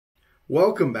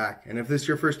Welcome back, and if this is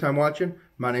your first time watching,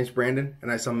 my name's Brandon,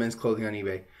 and I sell men's clothing on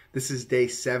eBay. This is day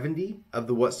 70 of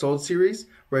the What Sold series,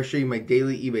 where I show you my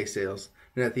daily eBay sales.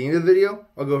 And at the end of the video,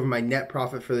 I'll go over my net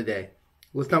profit for the day.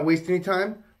 Let's not waste any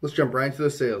time, let's jump right into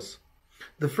those sales.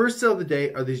 The first sale of the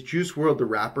day are these Juice WRLD the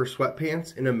Rapper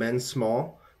sweatpants in a men's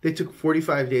small. They took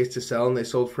 45 days to sell, and they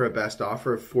sold for a best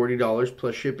offer of $40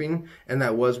 plus shipping, and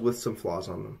that was with some flaws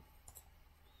on them.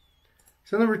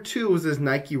 So number 2 was this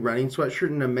Nike running sweatshirt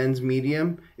in a men's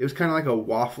medium. It was kind of like a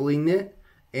waffly knit,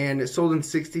 and it sold in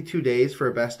 62 days for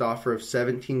a best offer of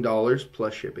 $17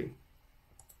 plus shipping.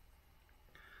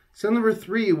 So number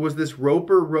 3 was this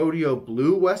Roper Rodeo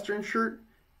blue Western shirt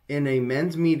in a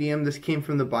men's medium. This came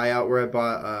from the buyout where I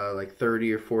bought like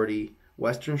 30 or 40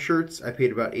 Western shirts. I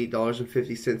paid about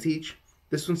 $8.50 each.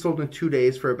 This one sold in 2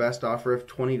 days for a best offer of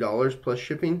 $20 plus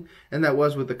shipping, and that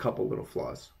was with a couple little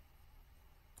flaws.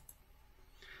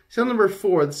 Sale number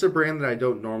 4, this is a brand that I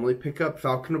don't normally pick up,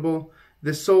 Falconable.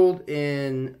 This sold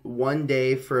in 1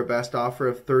 day for a best offer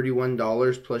of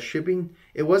 $31 plus shipping.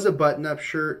 It was a button-up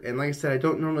shirt, and like I said, I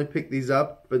don't normally pick these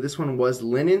up, but this one was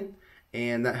linen,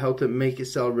 and that helped it make it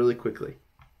sell really quickly.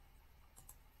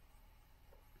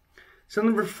 Sale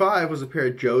number 5 was a pair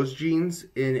of Joe's jeans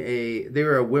they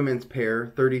were a women's pair,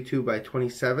 32 by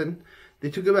 27. They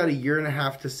took about a year and a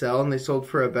half to sell, and they sold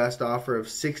for a best offer of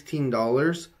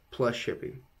 $16 plus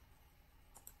shipping.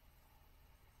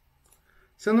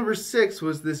 Sale number 6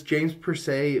 was this James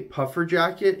Perse puffer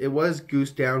jacket. It was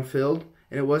goose down filled,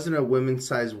 and it wasn't a women's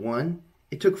size 1.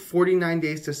 It took 49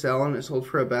 days to sell, and it sold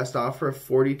for a best offer of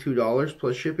 $42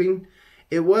 plus shipping.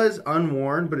 It was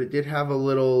unworn, but it did have a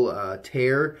little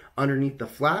tear underneath the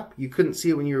flap. You couldn't see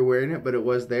it when you were wearing it, but it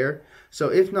was there. So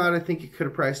if not, I think it could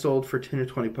have probably sold for 10 or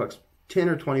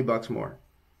 20 bucks more.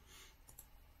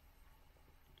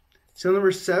 Sale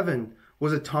number 7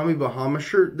 was a Tommy Bahama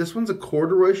shirt. This one's a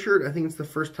corduroy shirt. I think it's the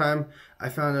first time I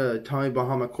found a Tommy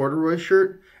Bahama corduroy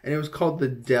shirt, and it was called the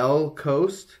Del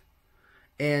Coast.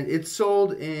 And it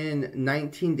sold in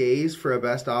 19 days for a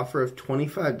best offer of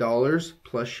 $25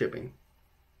 plus shipping.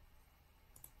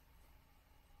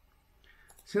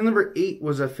 Sale number 8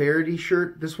 was a Faraday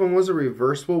shirt. This one was a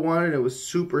reversible one, and it was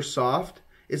super soft.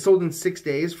 It sold in 6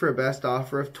 days for a best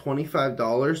offer of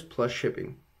 $25 plus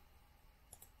shipping.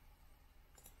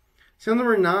 Sale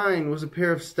number 9 was a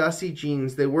pair of Stussy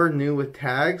jeans. They were new with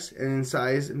tags and in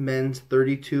size men's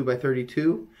 32 by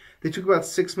 32. They took about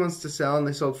 6 months to sell, and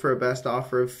they sold for a best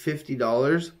offer of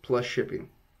 $50 plus shipping.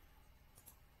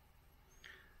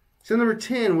 Sale number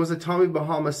 10 was a Tommy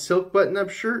Bahama silk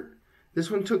button-up shirt. This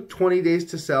one took 20 days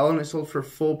to sell, and it sold for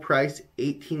full price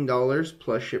 $18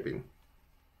 plus shipping.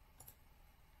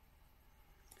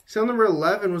 Sale number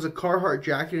 11 was a Carhartt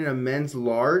jacket in a men's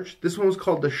large. This one was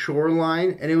called the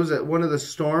Shoreline, and it was one of the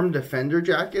Storm Defender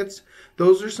jackets.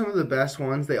 Those are some of the best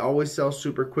ones. They always sell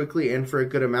super quickly and for a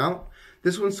good amount.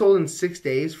 This one sold in 6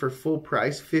 days for full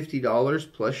price,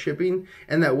 $50 plus shipping,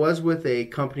 and that was with a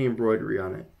company embroidery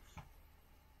on it.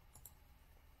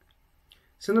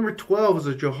 Sale number 12 was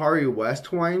a Johari West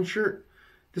Hawaiian shirt.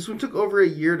 This one took over a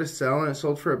year to sell, and it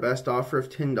sold for a best offer of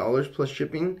 $10 plus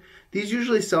shipping. These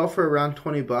usually sell for around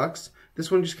 20 bucks.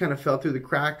 This one just kind of fell through the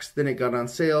cracks, then it got on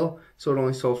sale, so it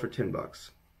only sold for 10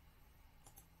 bucks.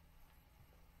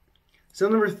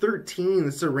 Sale number 13,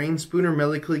 this is a Rain Spooner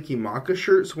Mele Kalikimaka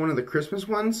shirt. It's one of the Christmas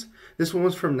ones. This one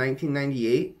was from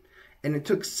 1998, and it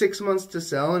took 6 months to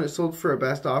sell, and it sold for a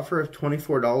best offer of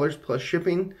 $24 plus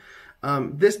shipping.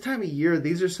 This time of year,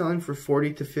 these are selling for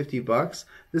 40 to 50 bucks.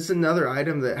 This is another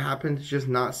item that happened to just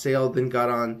not sell, then got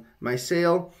on my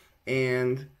sale,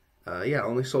 and yeah,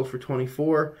 only sold for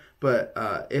 24. But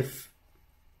if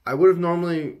I would have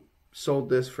normally sold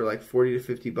this for like 40 to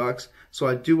 50 bucks, so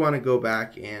I do want to go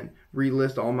back and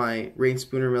relist all my Rain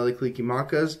Spooner Mele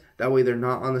Kalikimakas. That way they're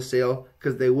not on the sale,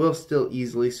 because they will still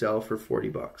easily sell for 40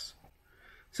 bucks.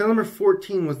 Sale number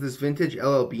 14 was this vintage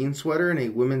LL Bean sweater in a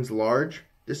women's large.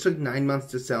 This took 9 months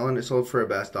to sell, and it sold for a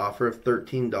best offer of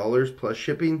 $13 plus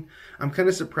shipping. I'm kind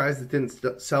of surprised it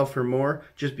didn't sell for more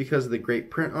just because of the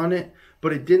great print on it,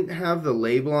 but it didn't have the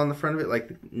label on the front of it, like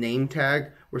the name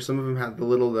tag, where some of them have the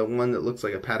one that looks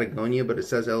like a Patagonia, but it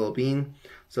says LL Bean,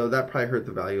 so that probably hurt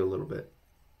the value a little bit.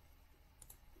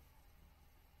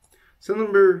 So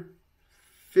number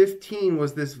 15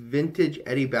 was this vintage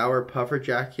Eddie Bauer puffer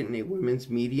jacket in a women's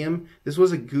medium. This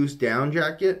was a goose down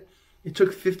jacket. It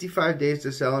took 55 days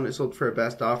to sell, and it sold for a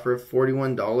best offer of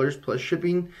 $41 plus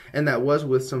shipping, and that was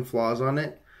with some flaws on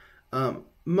it.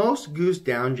 Most goose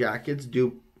down jackets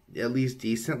do at least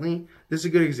decently. This is a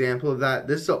good example of that.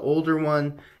 This is an older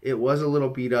one. It was a little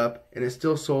beat up, and it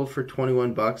still sold for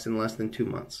 21 bucks in less than 2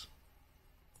 months.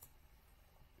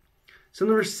 So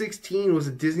number 16 was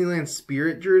a Disneyland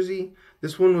Spirit jersey.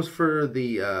 This one was for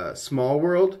the Small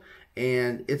World,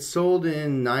 and it sold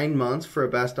in 9 months for a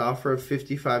best offer of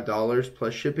 $55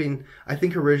 plus shipping. I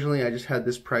think originally I just had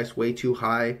this price way too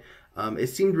high. It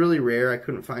seemed really rare. I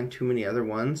couldn't find too many other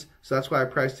ones, so that's why I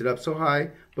priced it up so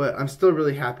high, but I'm still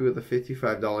really happy with the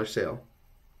 $55 sale.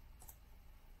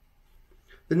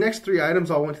 The next 3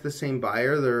 items all went to the same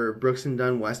buyer. They're Brooks &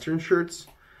 Dunn Western shirts.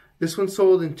 This one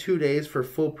sold in 2 days for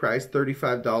full price,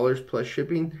 $35 plus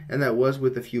shipping, and that was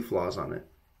with a few flaws on it.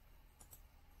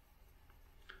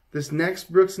 This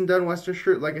next Brooks & Dunn Western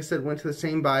shirt, like I said, went to the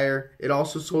same buyer. It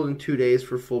also sold in 2 days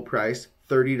for full price,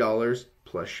 $30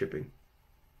 plus shipping.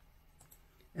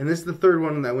 And this is the third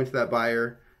one that went to that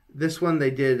buyer. This one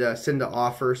they did send an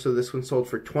offer, so this one sold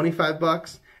for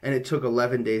 $25, and it took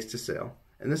 11 days to sell.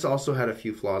 And this also had a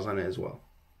few flaws on it as well.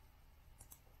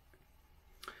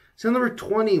 So number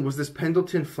 20 was this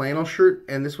Pendleton flannel shirt,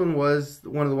 and this one was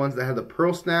one of the ones that had the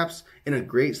pearl snaps in a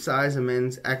great size, a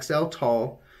men's XL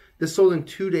tall. This sold in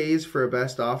 2 days for a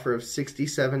best offer of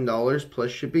 $67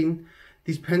 plus shipping.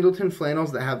 These Pendleton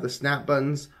flannels that have the snap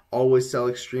buttons always sell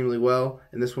extremely well,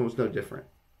 and this one was no different.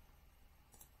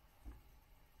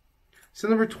 So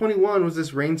number 21 was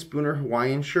this Rain Spooner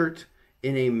Hawaiian shirt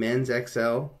in a men's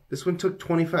XL. This one took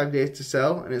 25 days to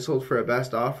sell, and it sold for a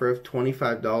best offer of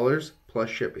 $25 plus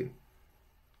shipping.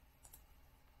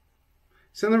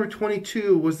 So number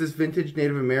 22 was this vintage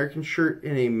Native American shirt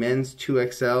in a men's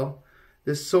 2XL.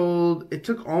 This sold, it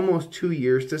took almost 2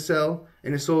 years to sell,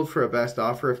 and it sold for a best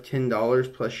offer of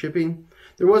 $10 plus shipping.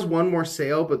 There was one more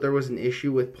sale, but there was an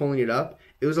issue with pulling it up.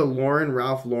 It was a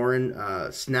Ralph Lauren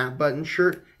snap button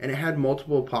shirt, and it had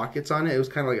multiple pockets on it. It was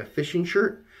kind of like a fishing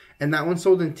shirt, and that one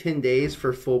sold in 10 days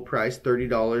for full price,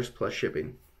 $30 plus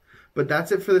shipping. But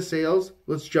that's it for the sales.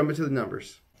 Let's jump into the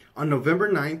numbers. On November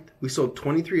 9th, we sold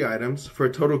 23 items for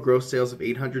a total gross sales of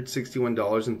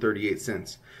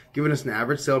 $861.38, giving us an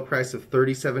average sale price of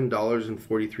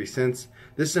 $37.43.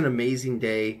 This is an amazing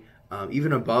day,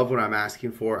 even above what I'm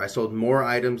asking for. I sold more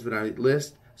items than I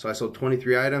list, so I sold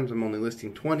 23 items. I'm only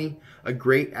listing 20. A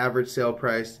great average sale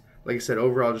price. Like I said,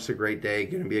 overall, just a great day.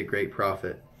 Going to be a great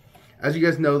profit. As you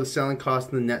guys know, the selling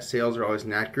cost and the net sales are always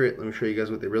inaccurate. Let me show you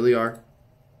guys what they really are.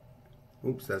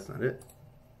 Oops, that's not it.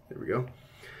 There we go.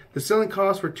 The selling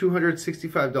costs were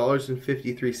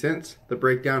 $265.53. The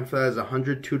breakdown for that is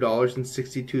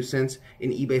 $102.62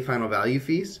 in eBay final value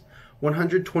fees,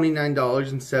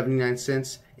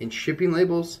 $129.79 in shipping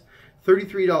labels,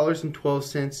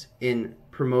 $33.12 in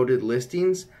promoted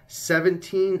listings.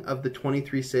 17 of the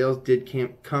 23 sales did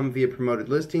come via promoted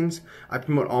listings. I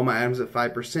promote all my items at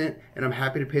 5%, and I'm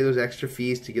happy to pay those extra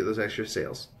fees to get those extra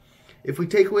sales. If we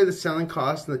take away the selling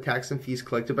costs and the tax and fees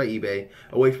collected by eBay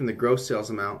away from the gross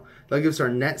sales amount, that gives our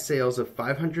net sales of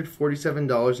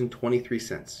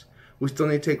 $547.23. We still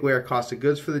need to take away our cost of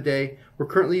goods for the day. We're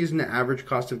currently using an average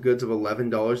cost of goods of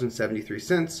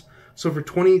 $11.73. So for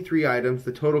 23 items,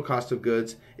 the total cost of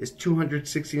goods is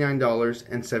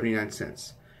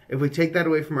 $269.79. If we take that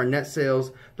away from our net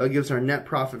sales, that gives our net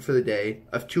profit for the day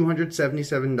of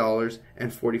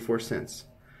 $277.44.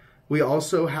 We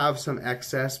also have some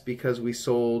excess because we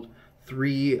sold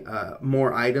 3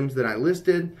 more items than I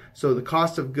listed. So the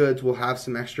cost of goods will have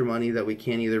some extra money that we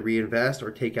can either reinvest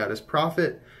or take out as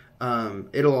profit.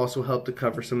 It'll also help to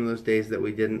cover some of those days that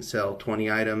we didn't sell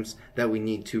 20 items that we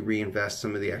need to reinvest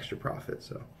some of the extra profit.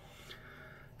 So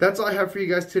that's all I have for you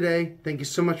guys today. Thank you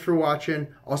so much for watching.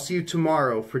 I'll see you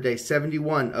tomorrow for day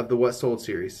 71 of the What Sold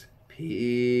series.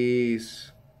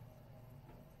 Peace.